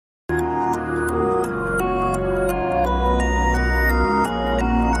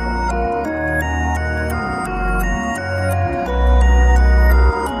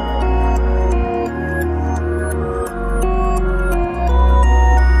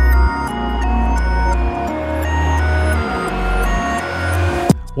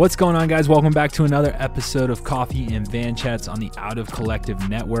What's going on, guys? Welcome back to another episode of Coffee and Van Chats on the Out of Collective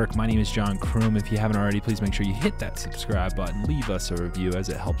Network. My name is John Kroom. If you haven't already, please make sure you hit that subscribe button. Leave us a review as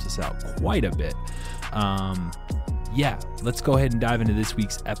it helps us out quite a bit. Let's go ahead and dive into this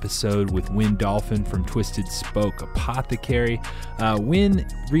week's episode with Win Dolphin from Twisted Spoke Apothecary. Win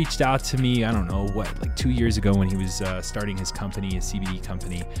reached out to me, 2 years ago when he was starting his company, his CBD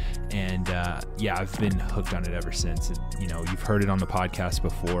company. And I've been hooked on it ever since. And, you've heard it on the podcast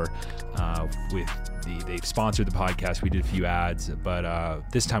before they've sponsored the podcast. We did a few ads, but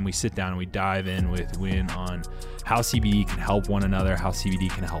this time we sit down and we dive in with Win on how CBD can help one another, how CBD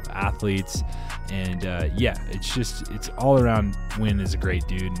can help athletes. And it's all around. Win is a great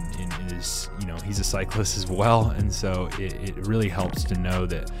dude and is, he's a cyclist as well. And so it really helps to know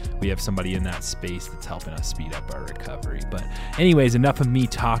that we have somebody in that space that's helping us speed up our recovery. But anyways, enough of me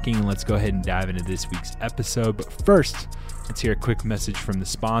talking. Let's go ahead and dive into this week's episode. But first, let's hear a quick message from the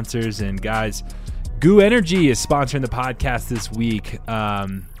sponsors. And guys, GU Energy is sponsoring the podcast this week.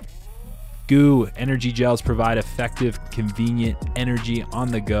 GU Energy Gels provide effective, convenient energy on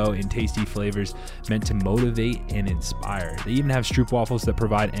the go in tasty flavors meant to motivate and inspire. They even have stroopwafels that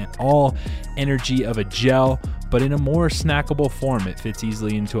provide all energy of a gel, but in a more snackable form. It fits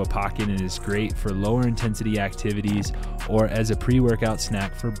easily into a pocket and is great for lower intensity activities or as a pre-workout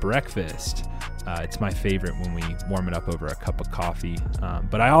snack for breakfast. It's my favorite when we warm it up over a cup of coffee.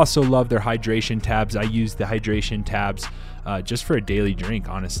 But I also love their hydration tabs. I use the hydration tabs just for a daily drink,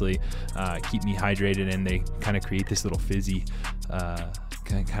 honestly. Keep me hydrated, and they kind of create this little fizzy,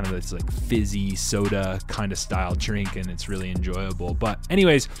 kind of this like fizzy soda kind of style drink, and it's really enjoyable. But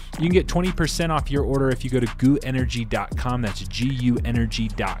anyways, you can get 20% off your order if you go to guenergy.com. That's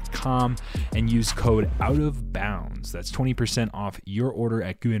guenergy.com and use code OUTOFBOUNDS. That's 20% off your order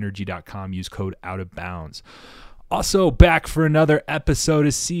at guenergy.com. Use code OUTOFBOUNDS. Also back for another episode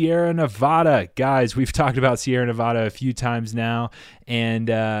is Sierra Nevada. Guys, we've talked about Sierra Nevada a few times now. And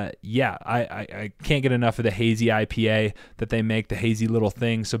I can't get enough of the hazy IPA that they make, the hazy little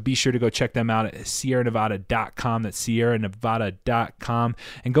thing. So be sure to go check them out at sierranevada.com. That's sierranevada.com.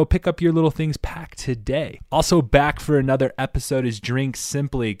 And go pick up your little things pack today. Also back for another episode is Drink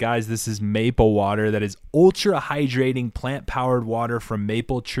Simply. Guys, this is maple water that is ultra hydrating plant-powered water from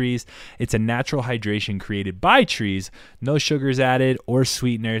maple trees. It's a natural hydration created by trees, no sugars added or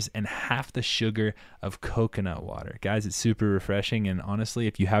sweeteners, and half the sugar of coconut water. Guys, it's super refreshing, and honestly,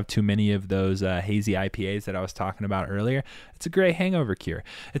 if you have too many of those hazy IPAs that I was talking about earlier, it's a great hangover cure.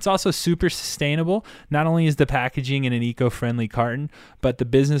 It's also super sustainable. Not only is the packaging in an eco-friendly carton, but the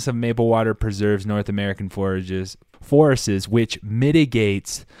business of maple water preserves North American forests, which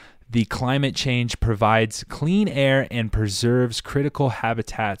mitigates the climate change, provides clean air, and preserves critical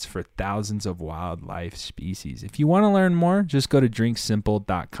habitats for thousands of wildlife species. If you want to learn more, just go to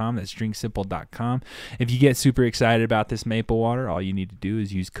drinksimple.com. That's drinksimple.com. If you get super excited about this maple water, all you need to do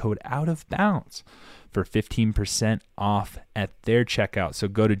is use code OUTOFBOUNDS for 15% off at their checkout. So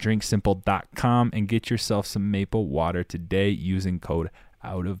go to drinksimple.com and get yourself some maple water today using code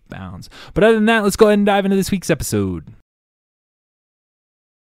OUTOFBOUNDS. But other than that, let's go ahead and dive into this week's episode.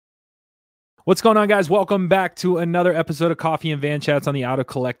 What's going on, guys? Welcome back to another episode of Coffee and Van Chats on the Out of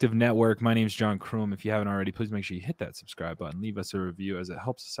Collective Network. My name is John Kroom. If you haven't already, please make sure you hit that subscribe button. Leave us a review as it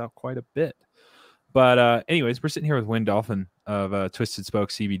helps us out quite a bit. But anyways, we're sitting here with Win Dolphin of Twisted Spoke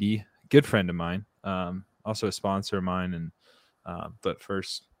CBD, good friend of mine, also a sponsor of mine, and but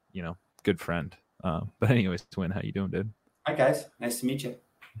first, good friend. But anyways, Win, how you doing, dude? Hi, guys. Nice to meet you.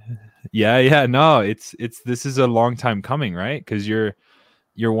 No, it's this is a long time coming, right? Because you're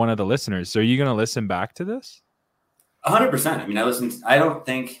one of the listeners. So are you going to listen back to this? 100%. I mean,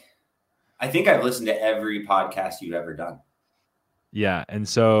 I think I've listened to every podcast you've ever done. Yeah. And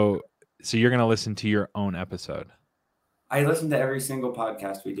so you're going to listen to your own episode. I listen to every single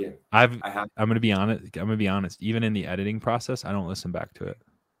podcast we do. I'm going to be honest. Even in the editing process, I don't listen back to it.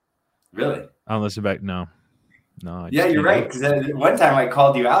 Really? I don't listen back. No. Yeah, you're right. Because one time I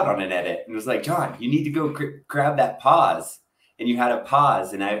called you out on an edit and was like, John, you need to go grab that pause. And you had a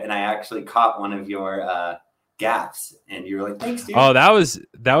pause, and I actually caught one of your gaps, and you were like, "Thanks, dude." Oh, that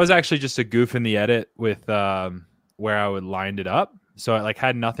was actually just a goof in the edit with where I would lined it up, so it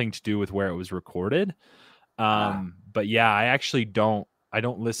had nothing to do with where it was recorded. But yeah, I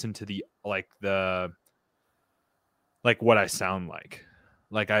don't listen to the what I sound like.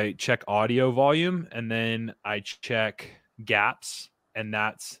 Like I check audio volume, and then I check gaps, and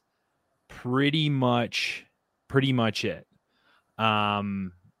that's pretty much it.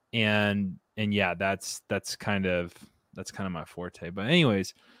 And yeah, that's kind of my forte. But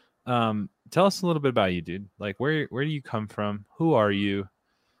anyways, tell us a little bit about you, dude. Like where do you come from? Who are you?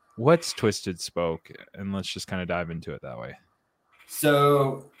 what's Twisted Spoke? And let's just kind of dive into it that way.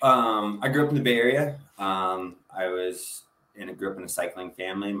 So I grew up in the Bay Area. I grew up in a cycling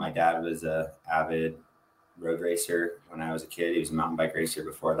family. My dad was a avid road racer when I was a kid. He was a mountain bike racer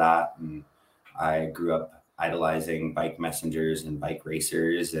before that. And I grew up idolizing bike messengers and bike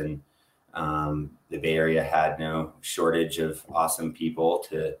racers. And the Bay Area had no shortage of awesome people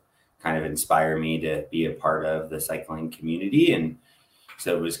to kind of inspire me to be a part of the cycling community. And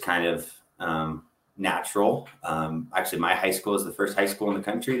so it was kind of natural. Actually, my high school is the first high school in the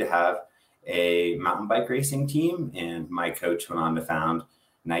country to have a mountain bike racing team. And my coach went on to found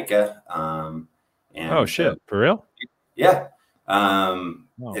NICA. Oh, shit. For real? Yeah.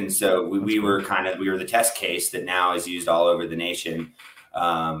 And so we were the test case that now is used all over the nation.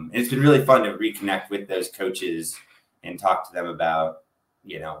 And it's been really fun to reconnect with those coaches and talk to them about,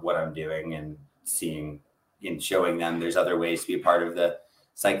 what I'm doing and seeing and showing them there's other ways to be a part of the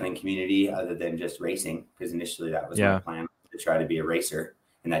cycling community other than just racing. Because initially that was my plan, to try to be a racer,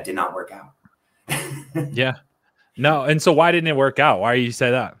 and that did not work out. Yeah. No. And so why didn't it work out? Why do you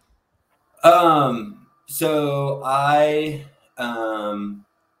say that? So I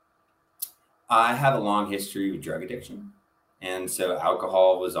have a long history with drug addiction. And so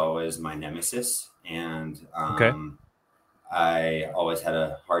alcohol was always my nemesis. And I always had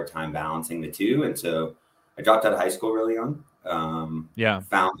a hard time balancing the two. And so I dropped out of high school really young. Found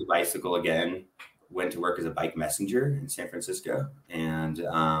the bicycle again, went to work as a bike messenger in San Francisco. And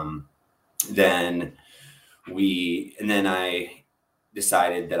then I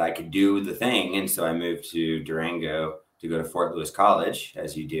decided that I could do the thing. And so I moved to Durango to go to Fort Lewis College,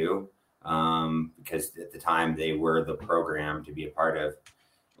 as you do. Because at the time they were the program to be a part of,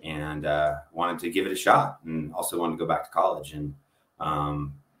 and wanted to give it a shot, and also wanted to go back to college, and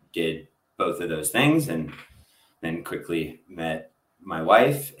did both of those things, and then quickly met my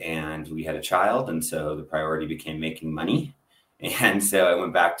wife, and we had a child. And so the priority became making money. And so I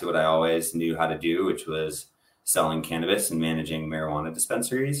went back to what I always knew how to do, which was selling cannabis and managing marijuana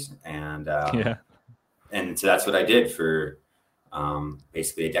dispensaries. And so that's what I did for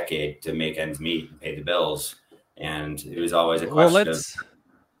basically a decade to make ends meet and pay the bills. And it was always a question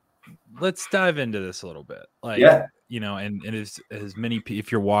let's dive into this a little bit. And as many, if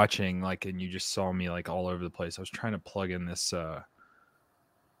you're watching, and you just saw me all over the place, I was trying to plug in this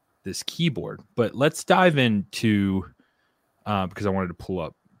keyboard, but let's dive into, because I wanted to pull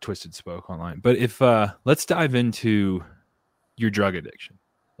up Twisted Spoke online, but let's dive into your drug addiction.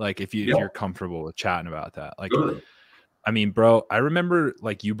 If you're comfortable with chatting about that, totally. I mean, bro, I remember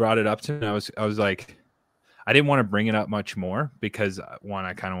you brought it up to me. I was like, I didn't want to bring it up much more because one,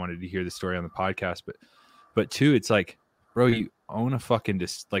 I kind of wanted to hear the story on the podcast, but two, it's bro, you own a fucking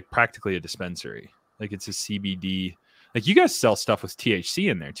practically a dispensary. It's a CBD. You guys sell stuff with THC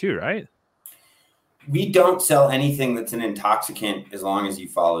in there too, right? We don't sell anything that's an intoxicant as long as you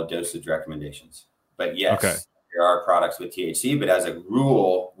follow dosage recommendations. But yes, there are products with THC, but as a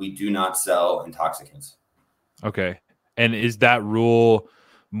rule, we do not sell intoxicants. Okay. And is that rule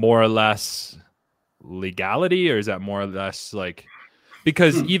more or less legality, or is that more or less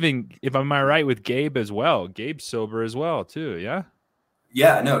because even if am I right with Gabe as well? Gabe's sober as well too, yeah?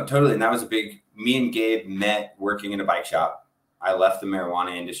 Yeah, no, totally. And that was me and Gabe met working in a bike shop. I left the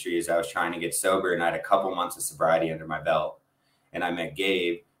marijuana industry as I was trying to get sober, and I had a couple months of sobriety under my belt. And I met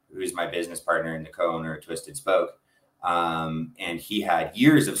Gabe, who's my business partner and the co-owner of Twisted Spoke. And he had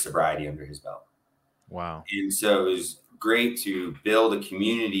years of sobriety under his belt. Wow. And so it was great to build a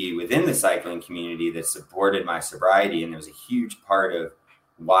community within the cycling community that supported my sobriety. And it was a huge part of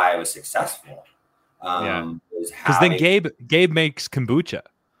why I was successful. Because then Gabe makes kombucha,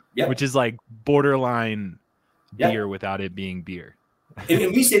 which is borderline beer without it being beer.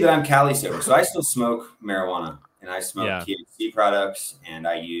 And we say that I'm Cali sober. So I still smoke marijuana, and I smoke THC products, and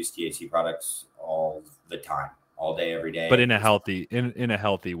I use THC products all the time. All day, every day, but in a healthy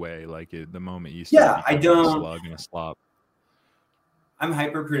way. The moment you I don't slug and a slop. I'm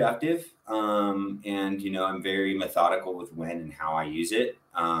hyper productive, and I'm very methodical with when and how I use it.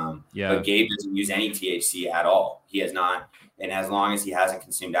 But Gabe doesn't use any THC at all. He has not, and as long as he hasn't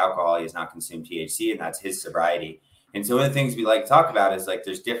consumed alcohol, he has not consumed THC, and that's his sobriety. And so one of the things we like to talk about is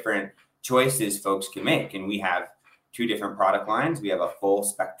there's different choices folks can make, and we have two different product lines. We have a full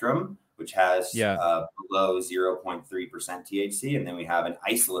spectrum, which has below 0.3% THC. And then we have an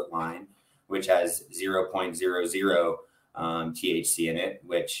isolate line, which has 0.00 THC in it,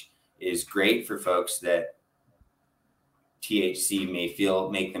 which is great for folks that THC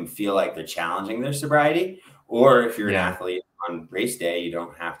make them feel like they're challenging their sobriety. Or if you're an athlete on race day, you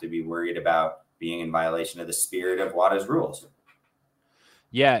don't have to be worried about being in violation of the spirit of WADA's rules.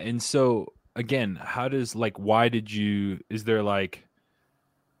 Yeah. And so again, how does like, why did you, is there like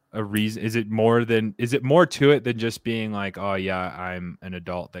a reason? Is it more to it than just being like, oh yeah, I'm an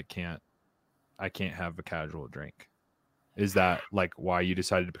adult that I can't have a casual drink? Is that like why you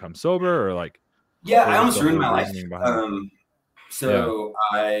decided to become sober, or like Yeah, what I was almost the ruined whole my life. reasoning behind it? Yeah. So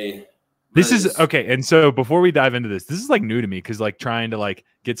I This is was okay. And so before we dive into this is like new to me because like trying to like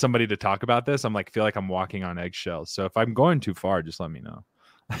get somebody to talk about this, I'm like feel like I'm walking on eggshells. So if I'm going too far, just let me know.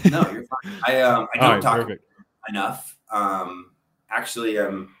 no, you're fine. I All don't right, talk perfect. enough. Actually,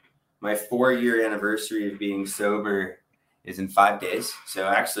 my 4-year anniversary of being sober is in 5 days. So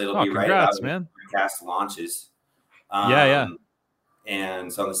actually, it'll Oh, be right about congrats, when man. the podcast launches. Yeah.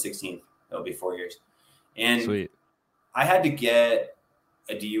 And so on the 16th, it'll be 4 years. And Sweet. I had to get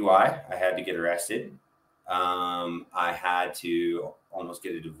a DUI. I had to get arrested. I had to almost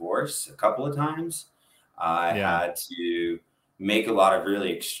get a divorce a couple of times. I had to make a lot of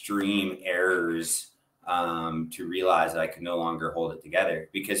really extreme errors to realize that I could no longer hold it together,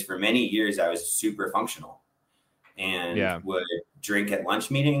 because for many years I was super functional and would drink at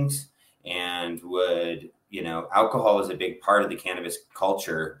lunch meetings and would, alcohol is a big part of the cannabis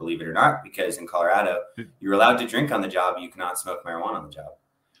culture, believe it or not, because in Colorado, you're allowed to drink on the job. You cannot smoke marijuana on the job.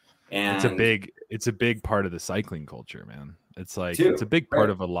 And it's a big part of the cycling culture, man. It's like, too, it's a big part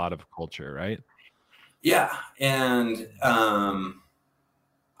of a lot of culture, right? Yeah. And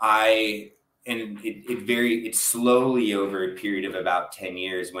it slowly over a period of about 10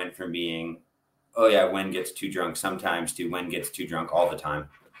 years went from being, oh yeah, Wen gets too drunk sometimes, to Wen gets too drunk all the time.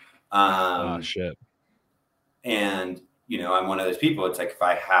 Shit. And, I'm one of those people. It's like, if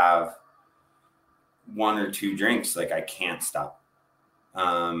I have 1 or 2 drinks, like I can't stop.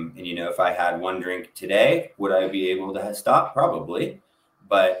 And, if I had 1 drink today, would I be able to stop? Probably.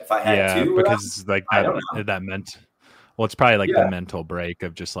 But if I had 2, because like that meant, well, it's probably like the mental break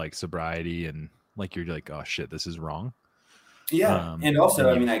of just like sobriety, and like, you're like, oh shit, this is wrong. Yeah. And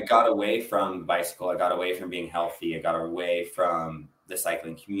also, I got away from bicycle. I got away from being healthy. I got away from the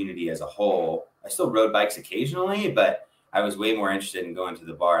cycling community as a whole. I still rode bikes occasionally, but I was way more interested in going to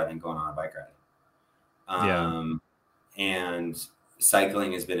the bar than going on a bike ride. And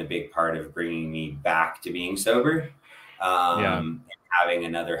cycling has been a big part of bringing me back to being sober, and having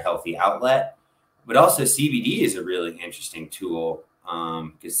another healthy outlet. But also CBD is a really interesting tool,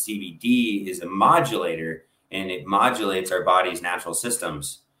 because CBD is a modulator, and it modulates our body's natural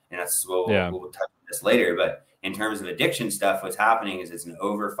systems. And that's we'll touch on this later. But in terms of addiction stuff, what's happening is it's an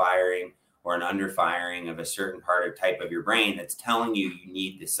overfiring or an underfiring of a certain part or type of your brain that's telling you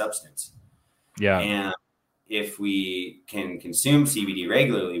need this substance. Yeah. And if we can consume CBD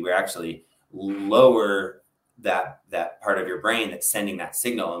regularly, we're actually lower that part of your brain that's sending that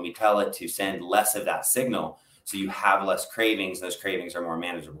signal, and we tell it to send less of that signal, so you have less cravings. Those cravings are more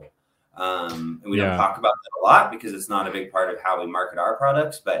manageable. And we don't talk about that a lot because it's not a big part of how we market our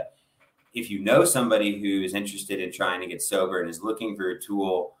products. But if you know somebody who is interested in trying to get sober and is looking for a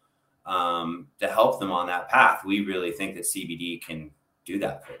tool to help them on that path, we really think that CBD can do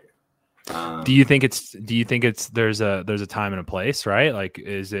that for you. Do you think it's there's a time and a place, right? Like,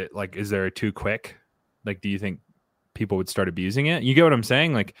 is there a too quick? Like, do you think people would start abusing it? You get what I'm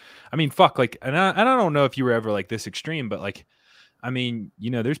saying? Like, I mean, fuck, like, and I don't know if you were ever like this extreme, but like, I mean,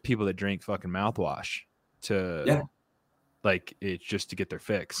 there's people that drink fucking mouthwash to like, it's just to get their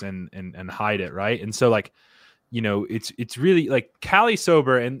fix and hide it. Right. And so like, it's really like Cali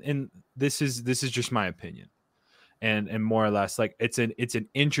sober. And this is just my opinion, and more or less like, it's an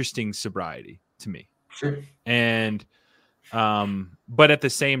interesting sobriety to me. Sure. And, but at the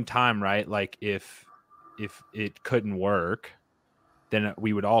same time, right. Like if it couldn't work, then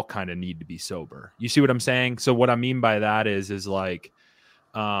we would all kind of need to be sober. You see what I'm saying? So what I mean by that is like,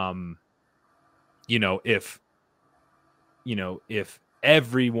 if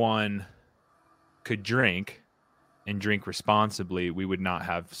everyone could drink and drink responsibly, we would not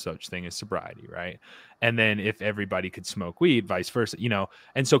have such thing as sobriety, right? And then if everybody could smoke weed, vice versa,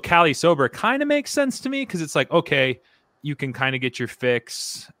 and so Cali sober kind of makes sense to me, because it's like, okay, you can kind of get your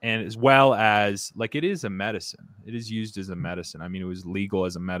fix, and as well as like, it is a medicine. It is used as a medicine. I mean, it was legal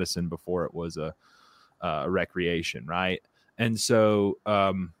as a medicine before it was a recreation, right? And so,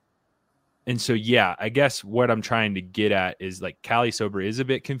 yeah, I guess what I'm trying to get at is like, Cali sober is a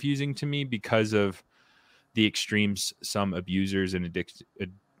bit confusing to me because of the extremes some abusers and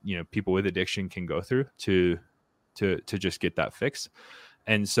people with addiction can go through to just get that fix.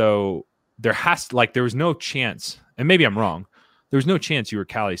 And so there was no chance, and maybe I'm wrong, there was no chance you were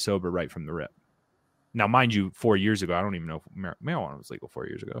Cali sober right from the rip. Now, mind you, 4 years ago, I don't even know if marijuana was legal 4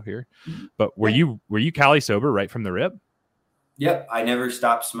 years ago here, but were you Cali sober right from the rip? Yep. I never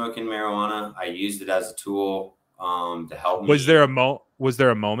stopped smoking marijuana. I used it as a tool to help me. Was there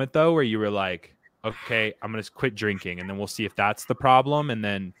a moment though where you were like, okay, I'm going to quit drinking and then we'll see if that's the problem. And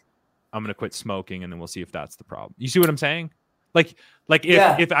then I'm going to quit smoking and then we'll see if that's the problem. You see what I'm saying? Like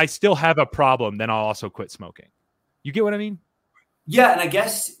if I still have a problem, then I'll also quit smoking. You get what I mean? Yeah. And I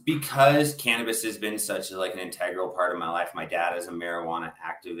guess because cannabis has been such like an integral part of my life, my dad is a marijuana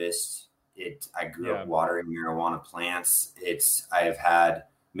activist. I grew up watering marijuana plants. I have had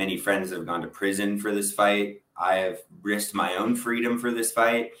many friends that have gone to prison for this fight. I have risked my own freedom for this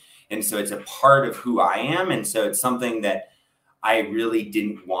fight. And so it's a part of who I am. And so it's something that I really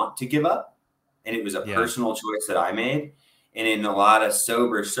didn't want to give up. And it was a personal choice that I made. And in a lot of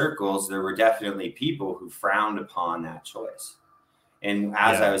sober circles, there were definitely people who frowned upon that choice. And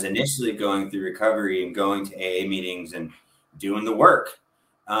as I was initially going through recovery and going to AA meetings and doing the work,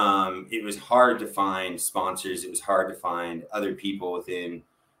 it was hard to find sponsors. It was hard to find other people within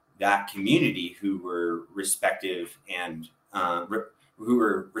that community who were respective and who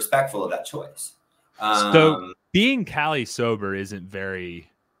were respectful of that choice. So being Cali sober isn't very,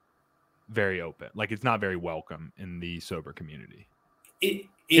 very open. Like it's not very welcome in the sober community.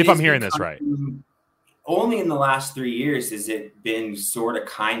 If I'm hearing this right. Only in the last 3 years has it been sort of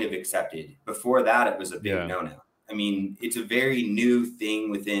kind of accepted. Before that, it was a big no-no. I mean, it's a very new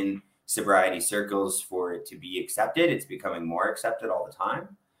thing within sobriety circles for it to be accepted. It's becoming more accepted all the time.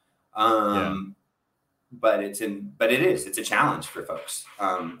 But it's a challenge for folks,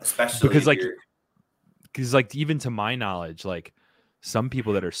 especially because like even to my knowledge, like some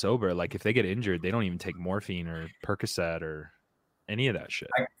people that are sober, like if they get injured, they don't even take morphine or Percocet or any of that shit.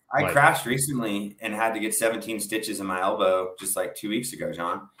 I crashed recently and had to get 17 stitches in my elbow just like 2 weeks ago,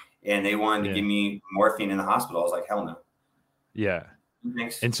 John. And they wanted to give me morphine in the hospital. I was like, hell no. Yeah.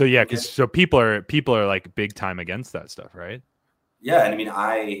 Thanks. And so, so people are like big time against that stuff, right? Yeah. And I mean,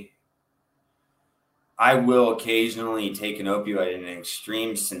 I will occasionally take an opioid in an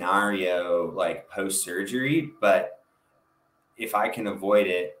extreme scenario, like post-surgery, but if I can avoid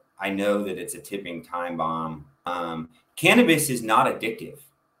it, I know that it's a tipping time bomb. Cannabis is not addictive,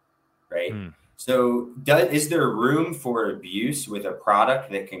 right? So is there room for abuse with a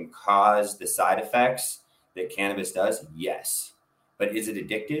product that can cause the side effects that cannabis does? Yes. But is it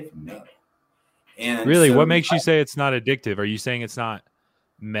addictive? No. And really, so what makes you say it's not addictive? Are you saying it's not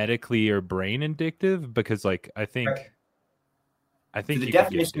medically or brain addictive? Because like, I think so the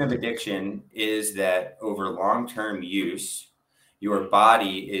definition of addiction is that over long-term use, your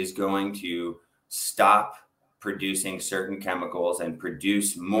body is going to stop producing certain chemicals and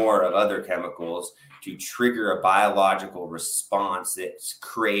produce more of other chemicals to trigger a biological response that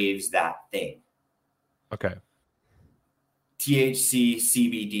craves that thing. Okay. THC,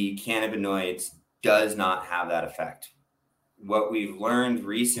 CBD, cannabinoids does not have that effect. What we've learned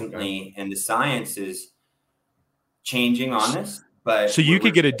recently, and the science is changing on this, but so you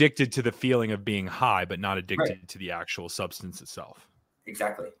could get addicted to the feeling of being high, but not addicted to the actual substance itself.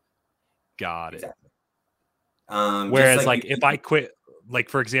 Exactly. Got it. Exactly. Whereas like if I quit, like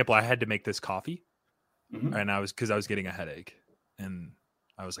for example, I had to make this coffee and because I was getting a headache and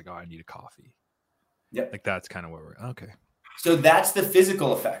I was like, oh, I need a coffee. Yep. Like that's kind of where we're okay. So that's the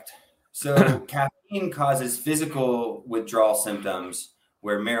physical effect. So caffeine causes physical withdrawal symptoms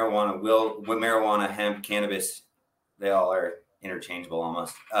where marijuana, hemp, cannabis, they all are interchangeable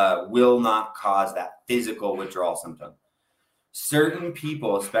almost, will not cause that physical withdrawal symptom. Certain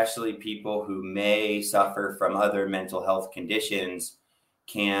people, especially people who may suffer from other mental health conditions,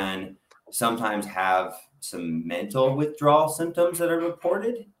 can sometimes have some mental withdrawal symptoms that are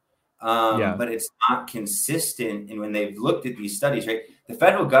reported. But it's not consistent. And when they've looked at these studies, right, the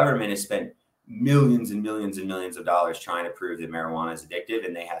federal government has spent millions and millions and millions of dollars trying to prove that marijuana is addictive,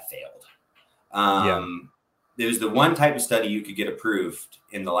 and they have failed. There's the one type of study you could get approved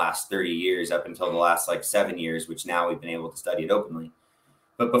in the last 30 years up until the last 7 years, which now we've been able to study it openly.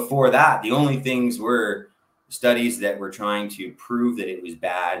 But before that, the only things were studies that were trying to prove that it was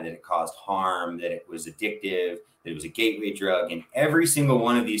bad, that it caused harm, that it was addictive, that it was a gateway drug. And every single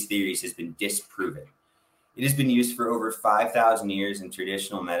one of these theories has been disproven. It has been used for over 5,000 years in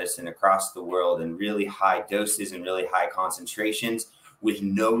traditional medicine across the world in really high doses and really high concentrations with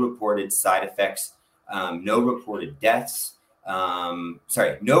no reported side effects. No reported deaths.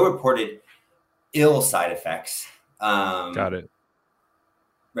 No reported ill side effects. Got it.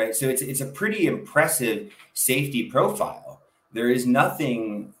 Right. So it's a pretty impressive safety profile. There is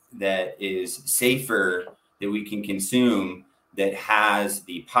nothing that is safer that we can consume that has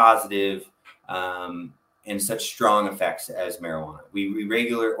the positive and such strong effects as marijuana. We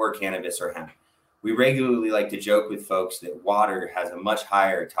regular or cannabis or hemp. we regularly like to joke with folks that water has a much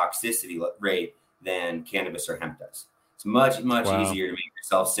higher toxicity rate than cannabis or hemp does. It's much easier to make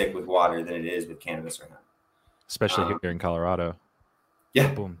yourself sick with water than it is with cannabis or hemp. Especially here in Colorado.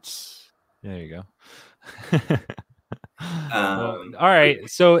 Yeah. Boom. There you go. Well, all right.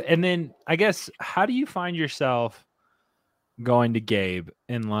 So, and then I guess, how do you find yourself going to Gabe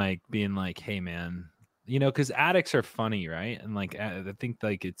and like being like, hey man, you know, because addicts are funny, right? And like, I think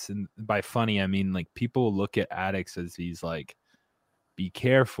like by funny, I mean like people look at addicts as these like, be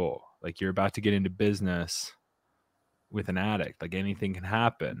careful, like you're about to get into business with an addict, like anything can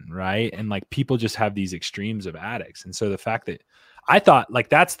happen, right? And like people just have these extremes of addicts. And so the fact that I thought like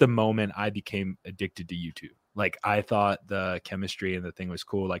that's the moment I became addicted to YouTube. Like I thought the chemistry and the thing was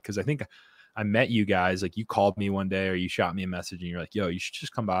cool. Like, cause I think I met you guys, like you called me one day or you shot me a message and you're like, yo, you should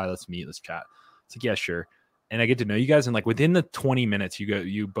just come by. Let's meet. Let's chat. It's like, yeah, sure. And I get to know you guys. And like within the 20 minutes,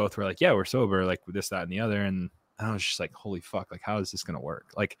 you both were like, yeah, we're sober, like this, that, and the other. And I was just like, holy fuck, like, how is this going to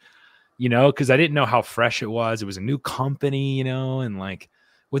work? Like, you know, cause I didn't know how fresh it was. It was a new company, you know, and like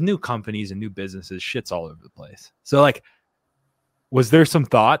with new companies and new businesses, shit's all over the place. So like, was there some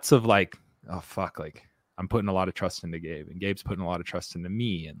thoughts of like, oh fuck, like I'm putting a lot of trust into Gabe and Gabe's putting a lot of trust into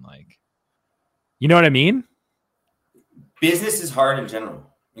me. And like, you know what I mean? Business is hard in general,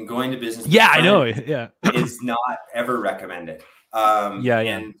 and going to business. Yeah, I know. Yeah. is not ever recommended.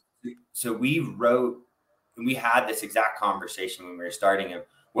 And so we had this exact conversation when we were starting of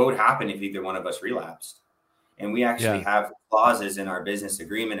what would happen if either one of us relapsed. And we actually have clauses in our business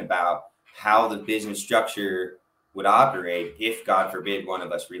agreement about how the business structure would operate if, God forbid, one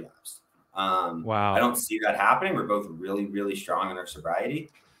of us relapsed. Wow. I don't see that happening. We're both really, really strong in our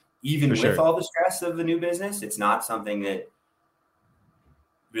sobriety. Even with all the stress of the new business, it's not something that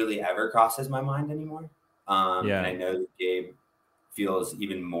really ever crosses my mind anymore. And I know that Gabe feels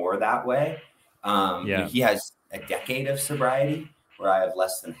even more that way. He has a decade of sobriety where I have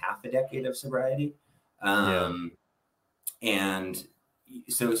less than half a decade of sobriety. And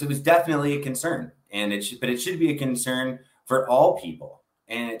so it was definitely a concern, and it should be a concern for all people.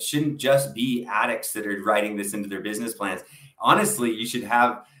 And it shouldn't just be addicts that are writing this into their business plans. Honestly, you should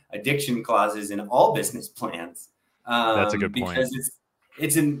have addiction clauses in all business plans. That's a good point. Because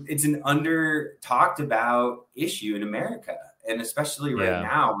it's an under talked about issue in America. And especially right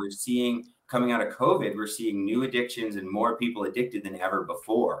now, we're seeing, coming out of COVID, we're seeing new addictions and more people addicted than ever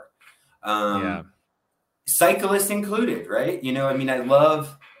before. Cyclists included, right? You know, I mean, I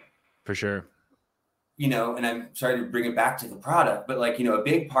love, for sure, you know, and I'm sorry to bring it back to the product, but like, you know, a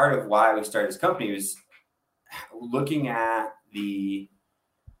big part of why we started this company was looking at the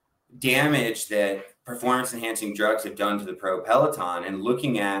damage that performance enhancing drugs have done to the pro Peloton and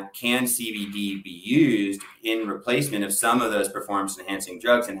looking at, can CBD be used in replacement of some of those performance enhancing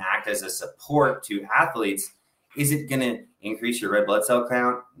drugs and act as a support to athletes? Is it going to increase your red blood cell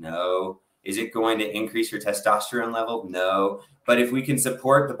count? No. Is it going to increase your testosterone level? No. But if we can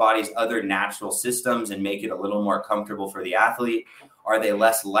support the body's other natural systems and make it a little more comfortable for the athlete, are they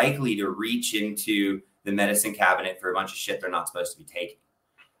less likely to reach into the medicine cabinet for a bunch of shit they're not supposed to be taking?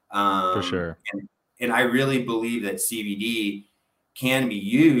 For sure. And I really believe that CBD can be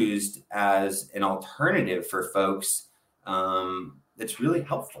used as an alternative for folks that's really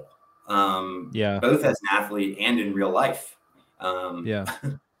helpful. Both as an athlete and in real life.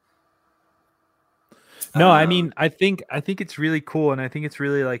 No, I mean, I think it's really cool, and I think it's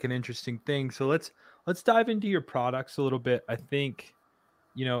really like an interesting thing. So let's dive into your products a little bit. I think,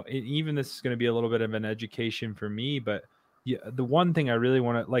 you know, even this is going to be a little bit of an education for me, but the one thing I really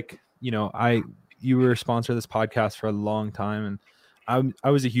want to, like, you know, you were a sponsor of this podcast for a long time, and I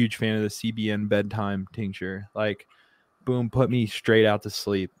was a huge fan of the CBN bedtime tincture. Like, boom, put me straight out to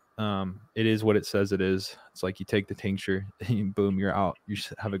sleep. It is what it says it is. It's like you take the tincture, and boom, you're out. You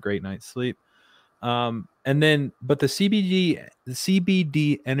have a great night's sleep. And then, but the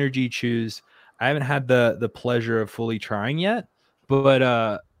CBD energy chews, I haven't had the pleasure of fully trying yet,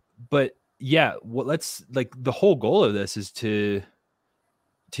 but yeah, let's, like, the whole goal of this is to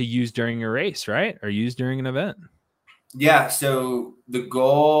use during a race, right? Or use during an event. Yeah. So the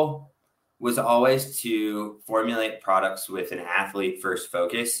goal was always to formulate products with an athlete first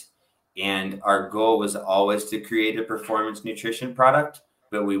focus. And our goal was always to create a performance nutrition product,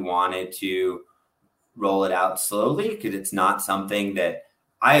 but we wanted to roll it out slowly because it's not something that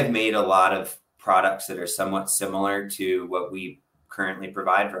I have made a lot of products that are somewhat similar to what we currently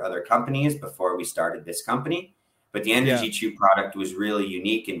provide for other companies before we started this company. But the Energy Chew product was really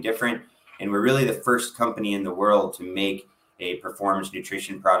unique and different. And we're really the first company in the world to make a performance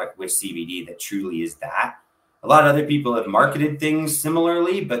nutrition product with CBD that truly is that. A lot of other people have marketed things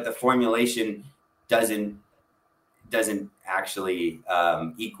similarly, but the formulation doesn't actually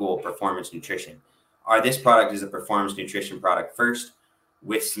equal performance nutrition. This product is a performance nutrition product first,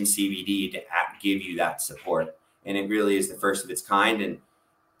 with some CBD to give you that support, and it really is the first of its kind. And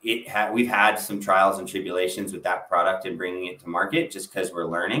we've had some trials and tribulations with that product and bringing it to market, just because we're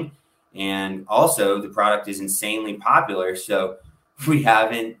learning. And also, the product is insanely popular, so we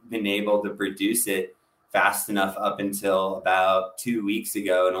haven't been able to produce it fast enough up until about 2 weeks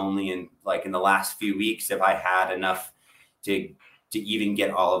ago, and only in the last few weeks have I had enough to even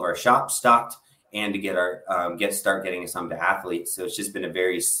get all of our shops stocked and to get start getting some to athletes. So it's just been a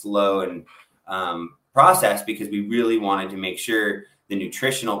very slow and process, because we really wanted to make sure the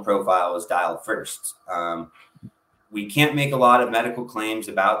nutritional profile was dialed first. We can't make a lot of medical claims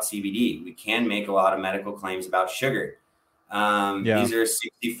about CBD. We can make a lot of medical claims about sugar. These are a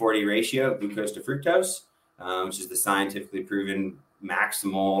 60-40 ratio of glucose to fructose, which is the scientifically proven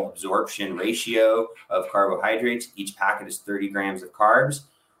maximal absorption ratio of carbohydrates. Each packet is 30 grams of carbs.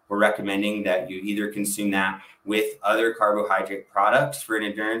 We're recommending that you either consume that with other carbohydrate products for an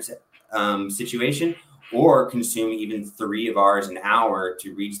endurance situation, or consume even 3 of ours an hour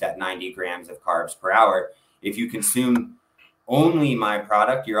to reach that 90 grams of carbs per hour. If you consume only my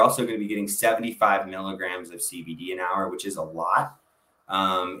product, you're also going to be getting 75 milligrams of CBD an hour, which is a lot.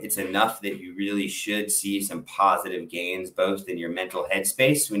 It's enough that you really should see some positive gains, both in your mental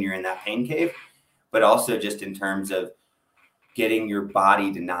headspace when you're in that pain cave, but also just in terms of getting your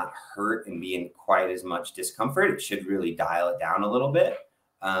body to not hurt and be in quite as much discomfort. It should really dial it down a little bit.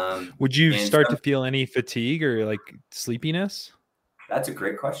 Would you start to feel any fatigue or like sleepiness? That's a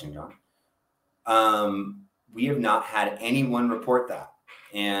great question, John. We have not had anyone report that.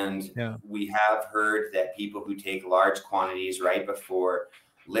 And we have heard that people who take large quantities right before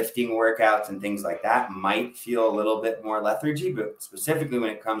lifting workouts and things like that might feel a little bit more lethargy, but specifically when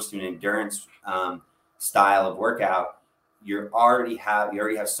it comes to an endurance style of workout, you already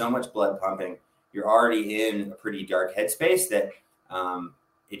have so much blood pumping. You're already in a pretty dark headspace that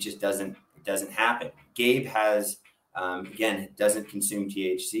it just doesn't happen. Gabe has, again, doesn't consume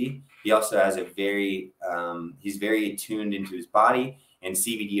THC. He also has he's very attuned into his body, and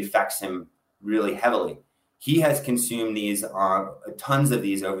CBD affects him really heavily. He has consumed these, tons of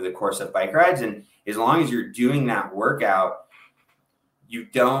these over the course of bike rides. And as long as you're doing that workout, you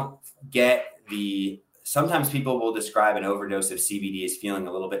don't get sometimes people will describe an overdose of CBD as feeling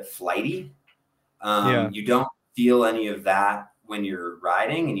a little bit flighty. You don't feel any of that when you're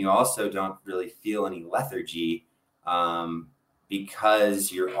riding, and you also don't really feel any lethargy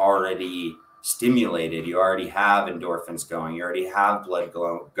because you're already stimulated. You already have endorphins going. You already have blood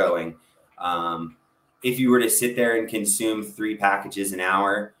going. If you were to sit there and consume 3 packages an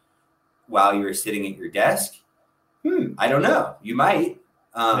hour while you were sitting at your desk, I don't know. You might.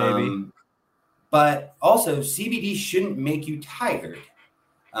 Maybe. But also, CBD shouldn't make you tired.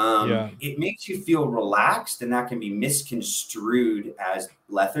 It makes you feel relaxed, and that can be misconstrued as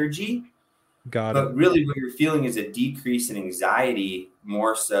lethargy. But really what you're feeling is a decrease in anxiety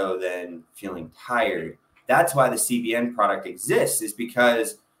more so than feeling tired. That's why the CBN product exists, is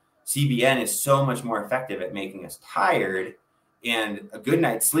because CBN is so much more effective at making us tired, and a good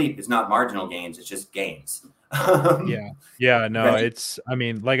night's sleep is not marginal gains. It's just gains. Right? It's,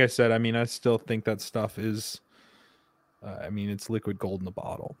 like I said, I still think that stuff is, it's liquid gold in the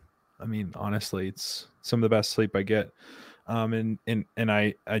bottle. Honestly, it's some of the best sleep I get. And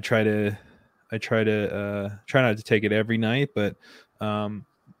I try not to take it every night, but,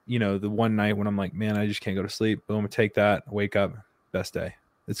 the one night when I'm like, man, I just can't go to sleep, boom, take that, wake up, best day.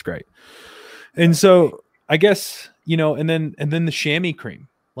 It's great. And so I guess, and then the chamois cream,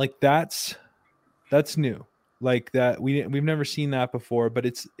 like that's new. Like that we've never seen that before, but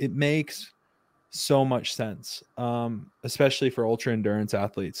it makes so much sense, especially for ultra endurance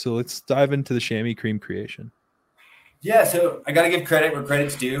athletes. So let's dive into the chamois cream creation. Yeah, so I got to give credit where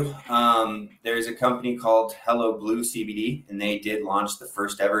credit's due. There's a company called Hello Blue CBD, and they did launch the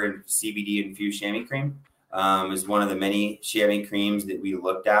first ever CBD infused chamois cream. It was one of the many chamois creams that we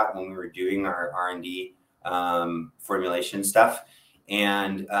looked at when we were doing our R&D formulation stuff.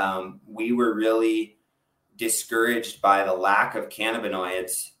 And we were really discouraged by the lack of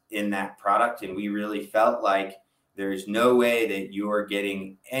cannabinoids in that product. And we really felt like there's no way that you're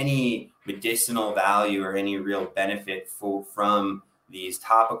getting any medicinal value or any real benefit from these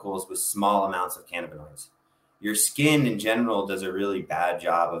topicals with small amounts of cannabinoids. Your skin in general does a really bad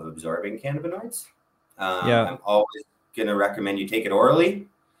job of absorbing cannabinoids. I'm always going to recommend you take it orally.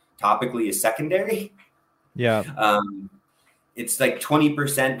 Topically is secondary. It's like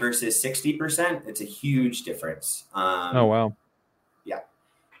 20% versus 60%. It's a huge difference. Oh, wow. Yeah.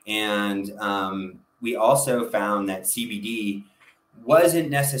 And we also found that CBD wasn't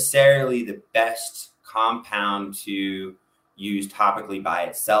necessarily the best compound to use topically by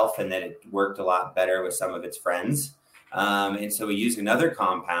itself, and that it worked a lot better with some of its friends. And so we used another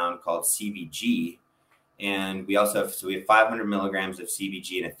compound called CBG. And we also have, we have 500 milligrams of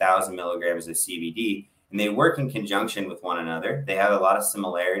CBG and 1,000 milligrams of CBD, and they work in conjunction with one another. They have a lot of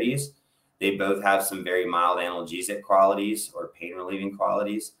similarities. They both have some very mild analgesic qualities or pain relieving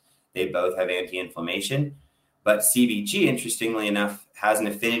qualities. They both have anti-inflammation, but CBG, interestingly enough, has an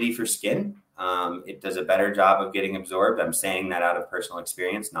affinity for skin. It does a better job of getting absorbed. I'm saying that out of personal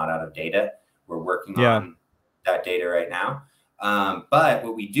experience, not out of data. We're working on that data right now. But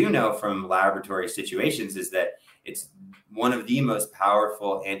what we do know from laboratory situations is that it's one of the most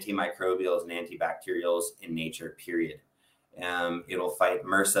powerful antimicrobials and antibacterials in nature, period. It'll fight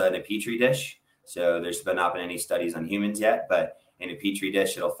MRSA in a Petri dish. So there's not been any studies on humans yet, but in a Petri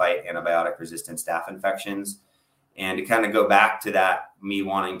dish, it'll fight antibiotic-resistant staph infections. And to kind of go back to that, me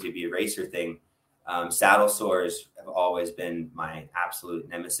wanting to be a racer thing, saddle sores have always been my absolute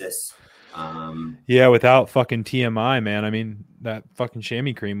nemesis. Without fucking TMI, man. I mean, that fucking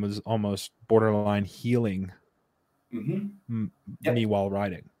chamois cream was almost borderline healing me while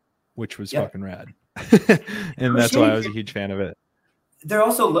riding, which was fucking rad. And that's why I was a huge fan of it. They're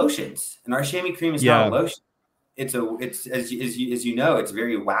also lotions, and our chamois cream is not a lotion. It's as you know, it's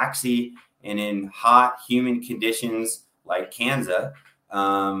very waxy, and in hot humid conditions like Kansas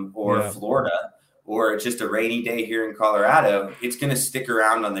or Florida, or just a rainy day here in Colorado, it's going to stick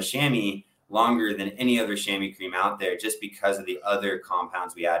around on the chamois longer than any other chamois cream out there, just because of the other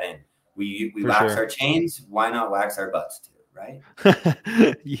compounds we add in. We wax our chains. Why not wax our butts too, right? For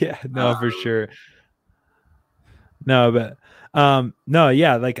sure. No, but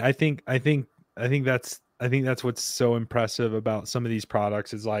like I think that's what's so impressive about some of these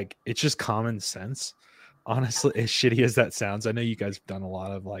products is like it's just common sense. Honestly, as shitty as that sounds, I know you guys have done a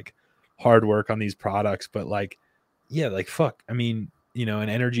lot of like hard work on these products, but like, fuck. I mean, an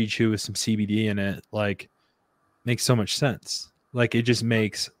energy chew with some CBD in it, like, makes so much sense. Like, it just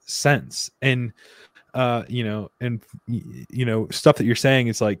makes sense. And stuff that you're saying,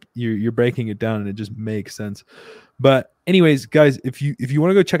 it's like you're breaking it down and it just makes sense. But anyways, guys, if you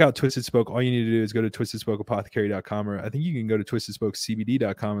want to go check out Twisted Spoke, all you need to do is go to twistedspokeapothecary.com, or I think you can go to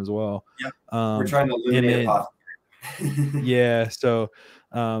twistedspokecbd.com as well. Yeah. We're trying to eliminate apothecary. So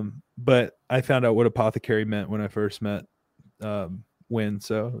but I found out what apothecary meant when I first met Win,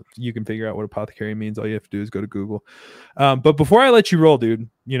 so you can figure out what apothecary means. All you have to do is go to Google. But before I let you roll, dude,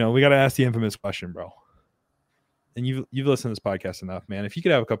 we got to ask the infamous question, bro. And you've listened to this podcast enough, man. If you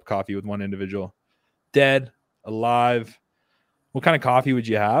could have a cup of coffee with one individual, dead, alive, what kind of coffee would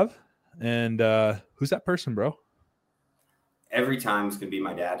you have? And who's that person, bro? Every time it's gonna be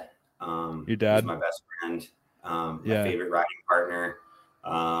my dad. Your dad? He's my best friend. My favorite riding partner.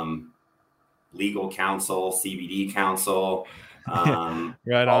 Legal counsel, CBD counsel.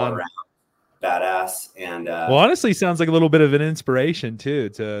 Right all on. Around badass. And honestly, sounds like a little bit of an inspiration too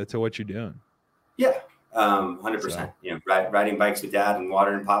to what you're doing. 100%. So. Riding bikes with dad and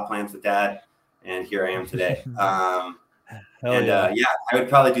watering pot plants with dad, and here I am today. I would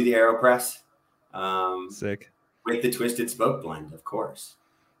probably do the AeroPress. Sick. With the Twisted Spoke blend, of course.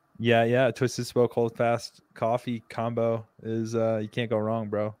 Twisted Spoke Hold Fast coffee combo is you can't go wrong,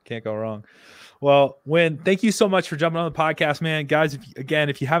 bro. Can't go wrong. Well, Win, thank you so much for jumping on the podcast, man. Guys,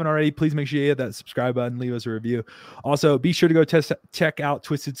 if you haven't already, please make sure you hit that subscribe button, leave us a review. Also, be sure to go check out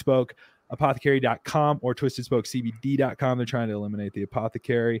Twisted Spoke apothecary.com or twistedspokecbd.com. They're trying to eliminate the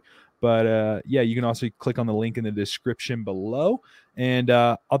apothecary, but you can also click on the link in the description below. And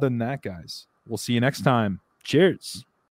other than that, guys, we'll see you next time. Cheers.